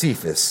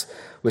Cephas,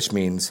 which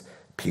means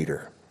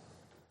Peter.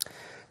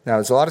 Now,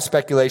 there's a lot of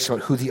speculation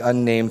about who the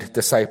unnamed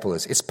disciple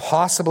is. It's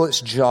possible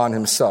it's John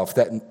himself.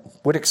 That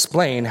would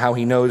explain how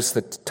he knows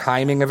the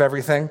timing of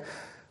everything.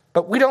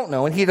 But we don't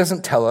know, and he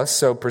doesn't tell us,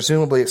 so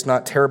presumably it's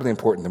not terribly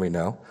important that we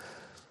know.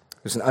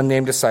 There's an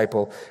unnamed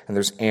disciple, and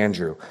there's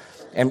Andrew.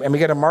 And we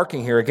get a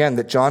marking here, again,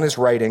 that John is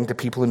writing to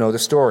people who know the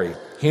story.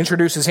 He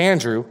introduces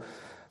Andrew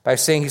by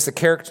saying he's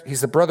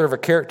the brother of a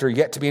character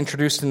yet to be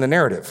introduced in the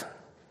narrative,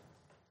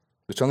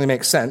 which only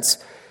makes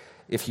sense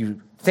if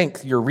you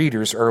think your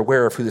readers are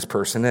aware of who this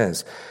person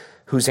is.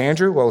 Who's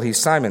Andrew? Well, he's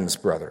Simon's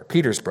brother,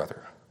 Peter's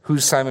brother.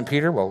 Who's Simon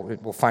Peter? Well,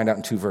 we'll find out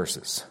in 2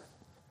 verses.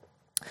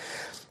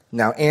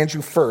 Now,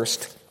 Andrew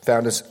first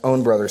found his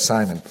own brother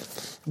Simon,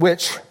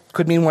 which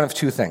could mean one of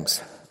 2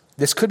 things.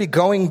 This could be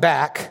going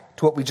back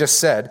to what we just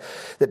said,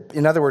 that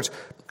in other words,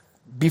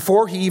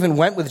 before he even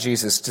went with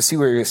Jesus to see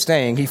where he was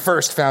staying, he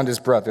first found his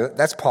brother.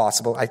 That's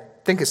possible. I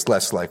think it's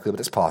less likely, but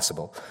it's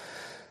possible.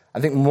 I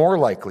think more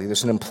likely,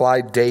 there's an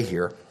implied day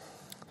here,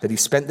 that he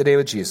spent the day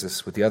with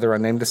Jesus, with the other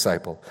unnamed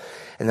disciple,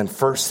 and then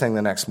first thing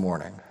the next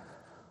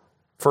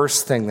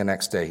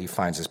day, he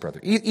finds his brother.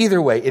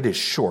 Either way, it is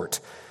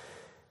short.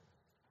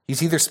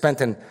 He's either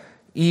spent an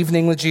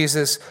evening with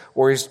Jesus,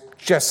 or he's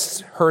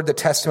just heard the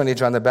testimony of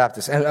John the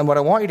Baptist. And what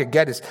I want you to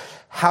get is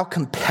how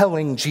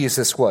compelling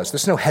Jesus was.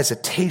 There's no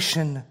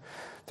hesitation.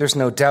 There's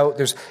no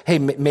doubt.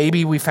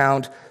 Maybe we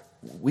found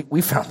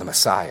the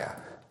Messiah.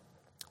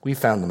 We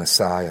found the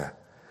Messiah.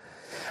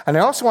 And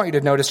I also want you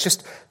to notice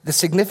just the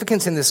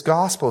significance in this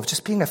gospel of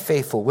just being a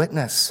faithful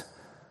witness.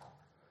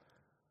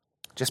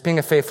 Just being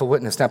a faithful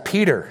witness. Now,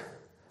 Peter,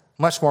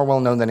 much more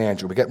well-known than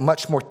Andrew. We get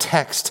much more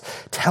text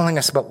telling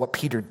us about what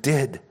Peter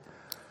did.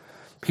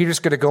 Peter's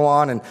going to go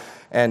on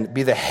and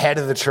be the head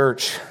of the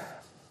church,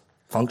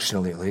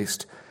 functionally at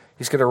least.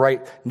 He's going to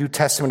write New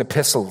Testament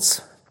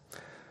epistles.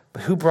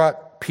 But who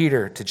brought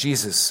Peter to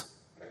Jesus?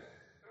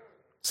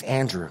 It's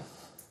Andrew.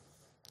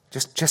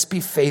 Just be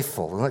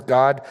faithful and let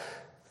God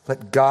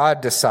Let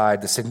God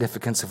decide the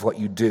significance of what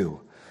you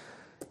do.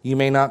 You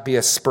may not be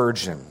a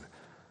Spurgeon.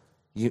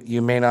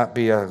 You may not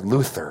be a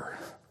Luther.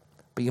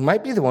 But you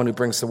might be the one who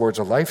brings the words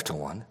of life to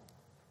one.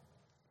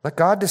 Let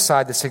God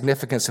decide the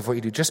significance of what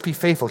you do. Just be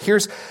faithful.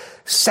 Here's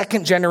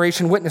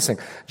second-generation witnessing.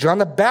 John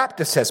the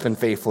Baptist has been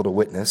faithful to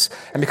witness.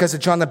 And because of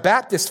John the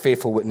Baptist's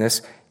faithful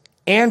witness,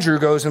 Andrew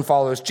goes and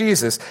follows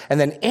Jesus. And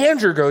then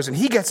Andrew goes and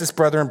he gets his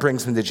brother and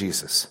brings him to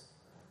Jesus.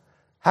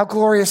 How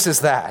glorious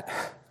is that?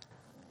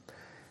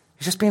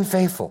 He's just being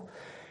faithful.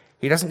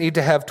 He doesn't need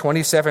to have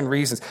 27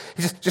 reasons.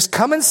 He just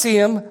come and see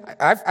him.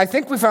 I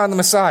think we found the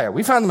Messiah.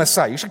 We found the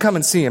Messiah. You should come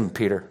and see him,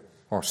 Peter.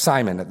 Or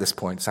Simon at this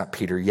point. It's not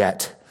Peter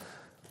yet.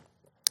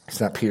 It's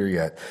not Peter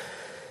yet.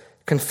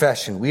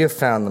 Confession. We have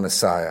found the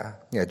Messiah.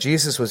 Yeah,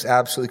 Jesus was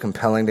absolutely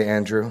compelling to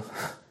Andrew.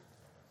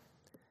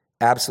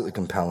 Absolutely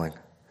compelling.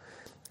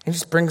 He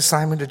just brings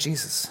Simon to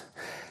Jesus.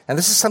 And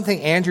this is something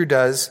Andrew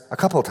does a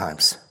couple of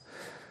times.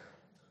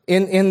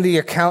 In the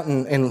account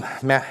in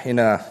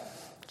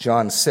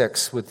John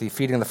 6 with the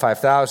feeding of the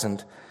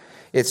 5,000,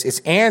 it's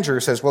Andrew who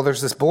says, well,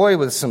 there's this boy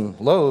with some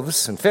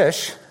loaves and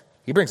fish.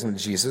 He brings him to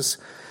Jesus.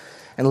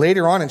 And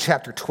later on in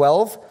chapter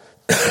 12,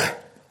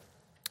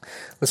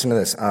 listen to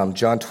this,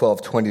 John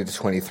 12, 20 to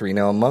 23.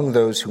 Now among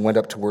those who went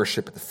up to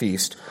worship at the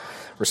feast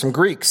were some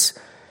Greeks.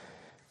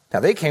 Now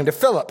they came to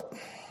Philip,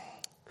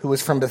 who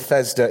was from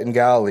Bethsaida in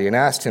Galilee, and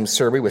asked him,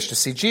 Sir, we wish to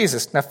see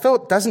Jesus. Now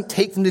Philip doesn't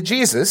take them to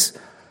Jesus.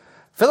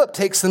 Philip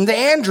takes them to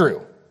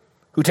Andrew,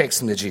 who takes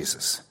them to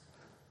Jesus.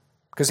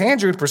 Because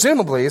Andrew,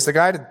 presumably, is the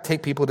guy to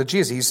take people to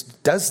Jesus. He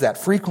does that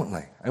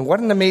frequently. And what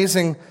an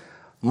amazing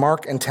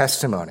mark and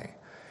testimony.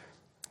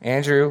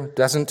 Andrew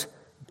doesn't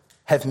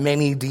have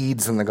many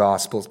deeds in the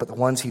Gospels, but the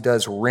ones he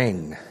does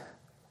ring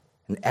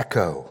and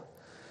echo.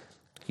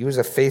 He was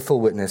a faithful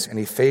witness, and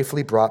he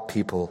faithfully brought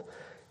people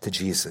to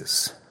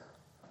Jesus.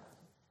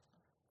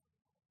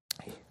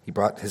 He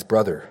brought his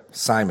brother,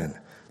 Simon,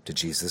 to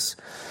Jesus.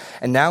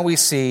 And now we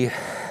see,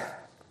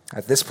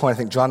 at this point, I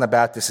think John the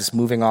Baptist is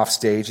moving off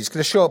stage. He's going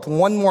to show up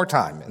one more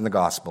time in the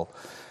Gospel,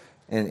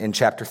 in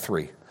chapter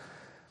 3,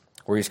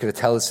 where he's going to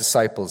tell his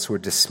disciples who are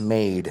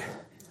dismayed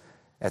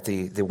at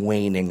the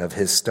waning of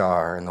his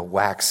star and the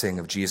waxing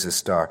of Jesus'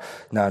 star.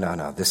 No.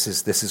 This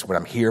is what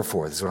I'm here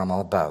for. This is what I'm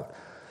all about.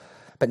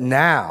 But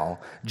now,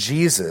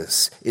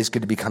 Jesus is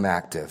going to become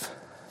active.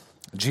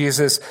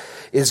 Jesus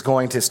is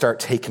going to start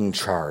taking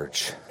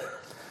charge.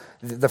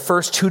 The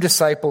first two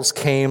disciples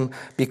came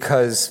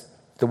because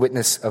the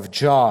witness of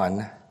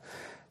John.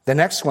 The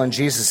next one,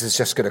 Jesus is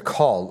just going to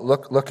call.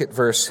 Look at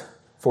verse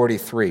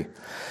 43.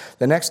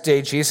 The next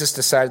day, Jesus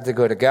decided to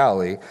go to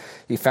Galilee.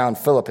 He found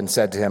Philip and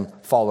said to him,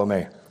 Follow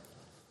me.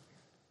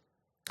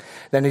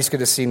 Then he's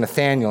going to see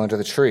Nathanael under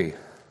the tree.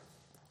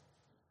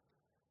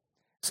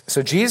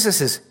 So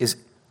Jesus is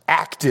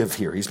active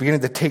here. He's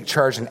beginning to take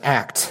charge and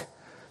act.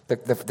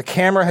 The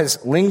camera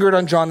has lingered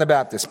on John the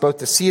Baptist, both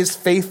to see his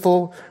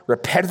faithful,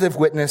 repetitive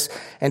witness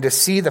and to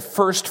see the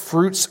first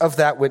fruits of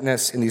that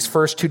witness in these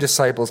first two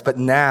disciples. But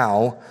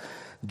now,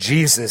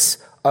 Jesus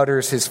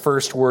utters his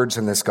first words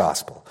in this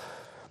gospel.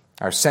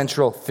 Our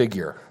central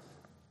figure,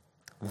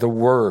 the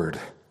Word,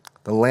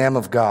 the Lamb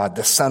of God,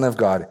 the Son of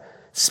God,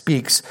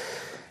 speaks,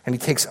 and he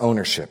takes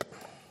ownership.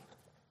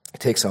 He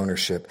takes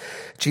ownership.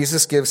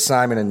 Jesus gives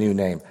Simon a new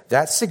name.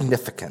 That's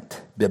significant,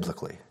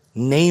 biblically.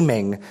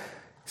 Naming,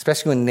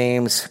 especially when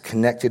names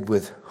connected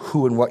with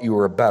who and what you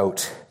are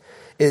about,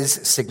 is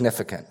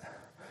significant.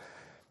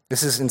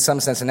 This is, in some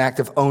sense, an act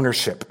of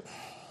ownership,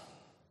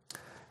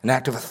 an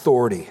act of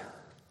authority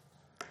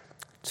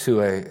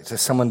to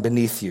someone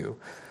beneath you,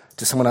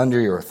 to someone under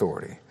your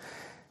authority.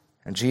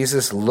 And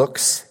Jesus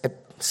looks at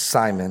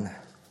Simon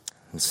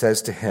and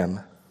says to him,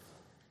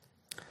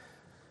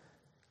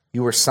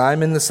 You are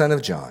Simon the son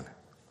of John.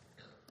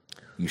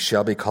 You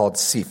shall be called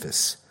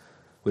Cephas,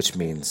 which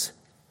means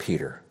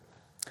Peter.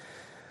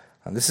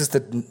 This is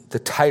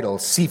the title,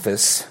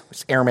 Cephas, which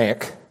is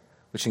Aramaic,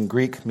 which in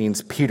Greek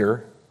means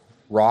Peter,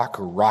 rock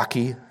or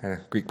rocky. A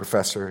Greek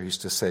professor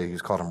used to say he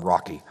called him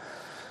Rocky.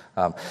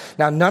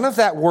 Now, none of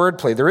that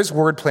wordplay, there is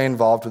wordplay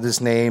involved with his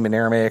name in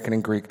Aramaic and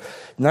in Greek.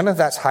 None of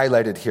that's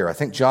highlighted here. I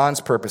think John's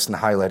purpose in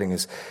highlighting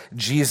is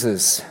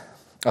Jesus'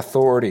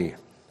 authority,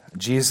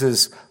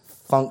 Jesus'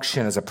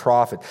 function as a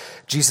prophet.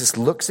 Jesus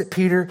looks at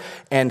Peter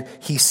and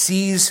he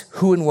sees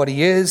who and what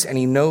he is, and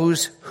he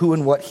knows who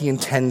and what he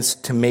intends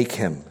to make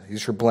him.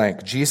 Here's your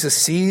blank. Jesus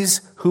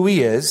sees who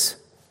he is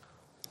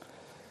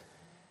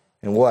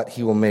and what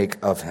he will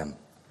make of him.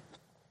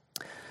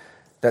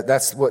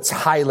 That's what's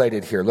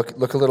highlighted here.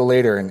 Look a little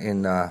later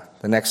in the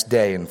next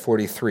day in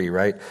 43,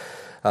 right?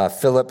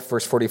 Philip,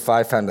 verse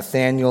 45, found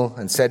Nathanael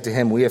and said to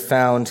him, We have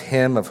found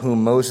him of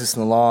whom Moses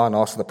and the law and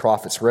also the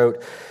prophets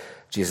wrote,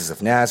 Jesus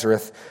of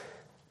Nazareth,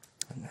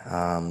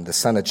 the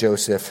son of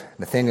Joseph.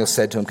 Nathanael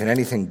said to him, Can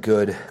anything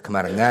good come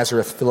out of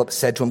Nazareth? Philip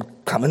said to him,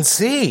 Come and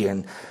see.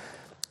 And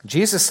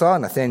Jesus saw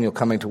Nathanael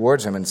coming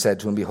towards him and said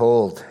to him,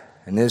 Behold,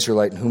 an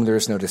Israelite in whom there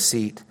is no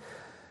deceit.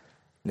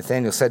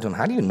 Nathanael said to him,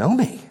 How do you know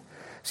me?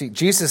 See,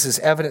 Jesus is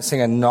evidencing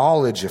a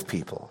knowledge of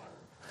people.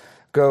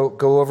 Go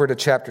over to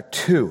chapter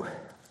 2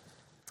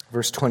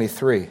 Verse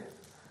 23.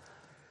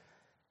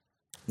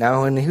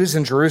 Now when he was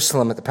in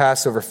Jerusalem at the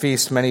Passover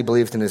feast, many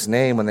believed in his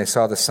name when they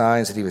saw the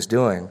signs that he was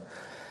doing.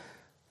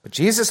 But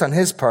Jesus, on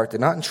his part,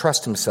 did not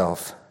entrust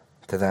himself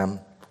to them.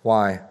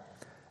 Why?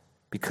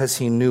 Because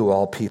he knew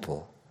all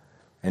people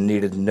and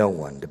needed no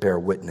one to bear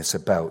witness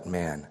about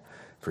man,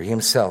 for he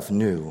himself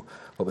knew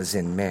what was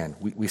in man.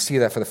 We see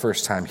that for the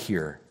first time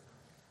here.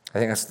 I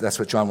think that's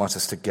what John wants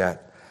us to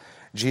get.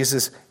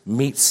 Jesus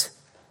meets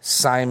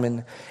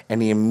Simon,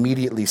 and he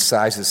immediately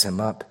sizes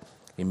him up,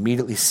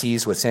 immediately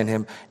sees what's in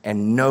him,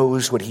 and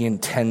knows what he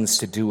intends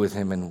to do with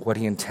him and what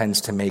he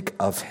intends to make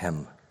of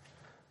him.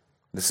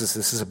 This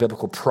is a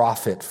biblical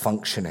prophet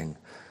functioning.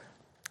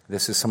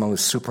 This is someone with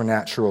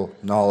supernatural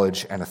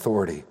knowledge and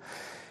authority.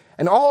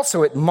 And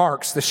also it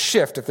marks the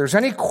shift. If there's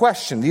any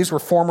question, these were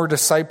former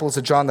disciples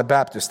of John the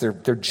Baptist.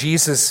 They're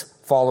Jesus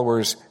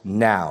followers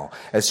now,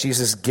 as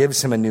Jesus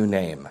gives him a new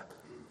name.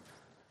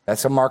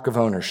 That's a mark of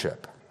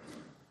ownership.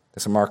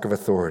 That's a mark of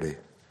authority.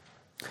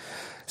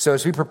 So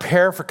as we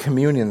prepare for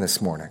communion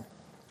this morning,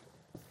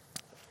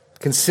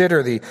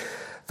 consider the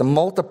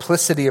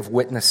multiplicity of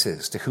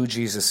witnesses to who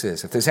Jesus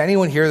is. If there's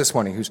anyone here this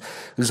morning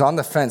who's on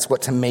the fence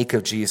what to make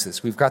of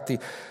Jesus, we've got the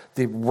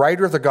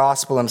writer of the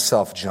gospel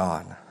himself,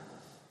 John.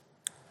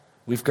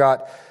 We've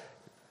got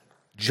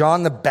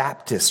John the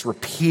Baptist's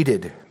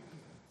repeated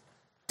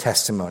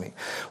testimony.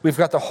 We've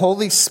got the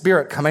Holy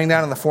Spirit coming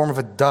down in the form of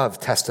a dove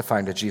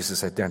testifying to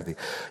Jesus' identity.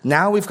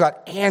 Now we've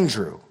got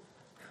Andrew,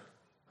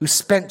 who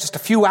spent just a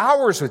few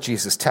hours with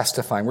Jesus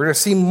testifying. We're going to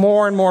see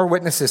more and more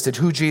witnesses to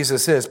who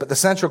Jesus is. But the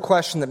central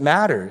question that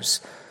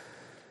matters,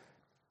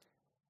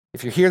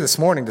 if you're here this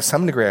morning, to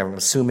some degree, I'm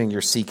assuming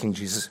you're seeking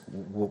Jesus.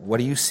 What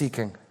are you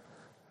seeking?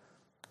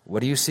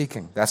 What are you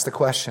seeking? That's the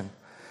question.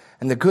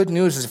 And the good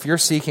news is if you're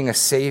seeking a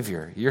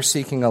Savior, you're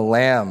seeking a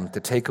Lamb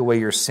to take away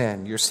your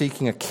sin, you're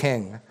seeking a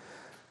King,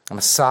 a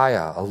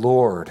Messiah, a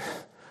Lord,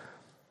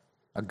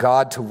 a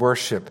God to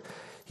worship,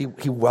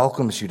 He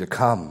welcomes you to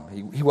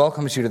come. He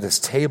welcomes you to this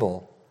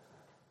table.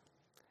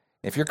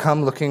 If you're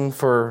come looking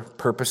for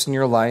purpose in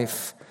your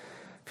life,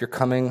 if you're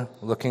coming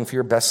looking for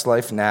your best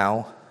life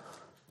now,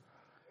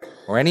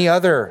 or any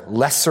other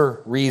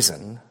lesser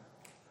reason,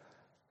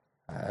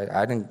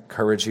 I'd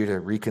encourage you to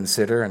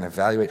reconsider and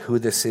evaluate who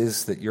this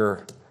is that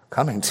you're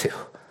coming to.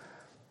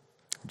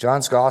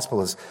 John's gospel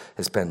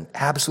has been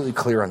absolutely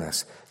clear on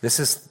this. This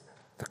is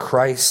the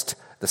Christ,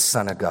 the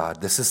Son of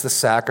God. This is the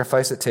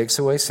sacrifice that takes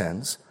away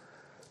sins,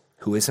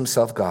 who is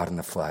himself God in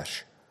the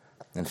flesh.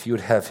 And if you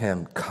would have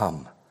him,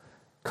 come,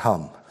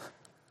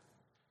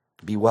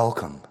 be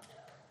welcome,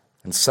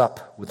 and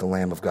sup with the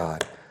Lamb of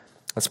God.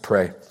 Let's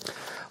pray.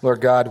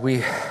 Lord God,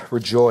 we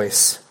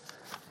rejoice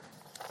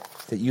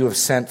that you have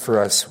sent for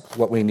us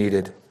what we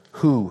needed,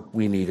 who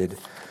we needed,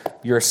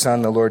 your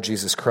Son, the Lord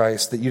Jesus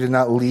Christ, that you did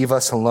not leave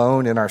us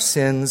alone in our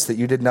sins, that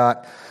you did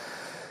not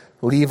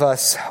leave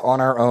us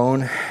on our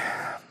own,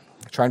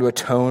 trying to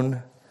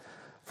atone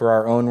for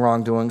our own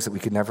wrongdoings that we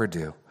could never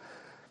do.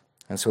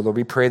 And so, Lord,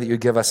 we pray that you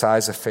give us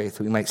eyes of faith,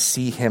 that we might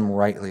see him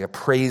rightly,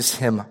 appraise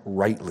him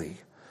rightly.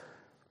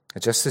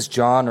 And just as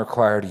John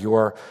required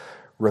your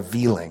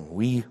revealing,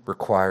 we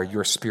require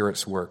your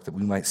Spirit's work, that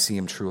we might see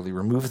him truly.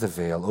 Remove the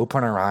veil,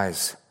 open our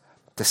eyes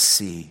to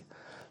see,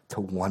 to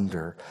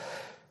wonder,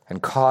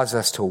 and cause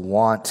us to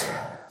want,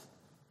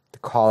 to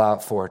call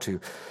out for,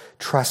 to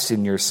trust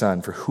in your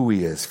Son for who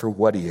he is, for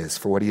what he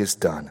has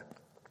done,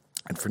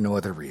 and for no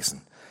other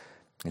reason.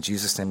 In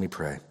Jesus' name we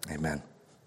pray. Amen.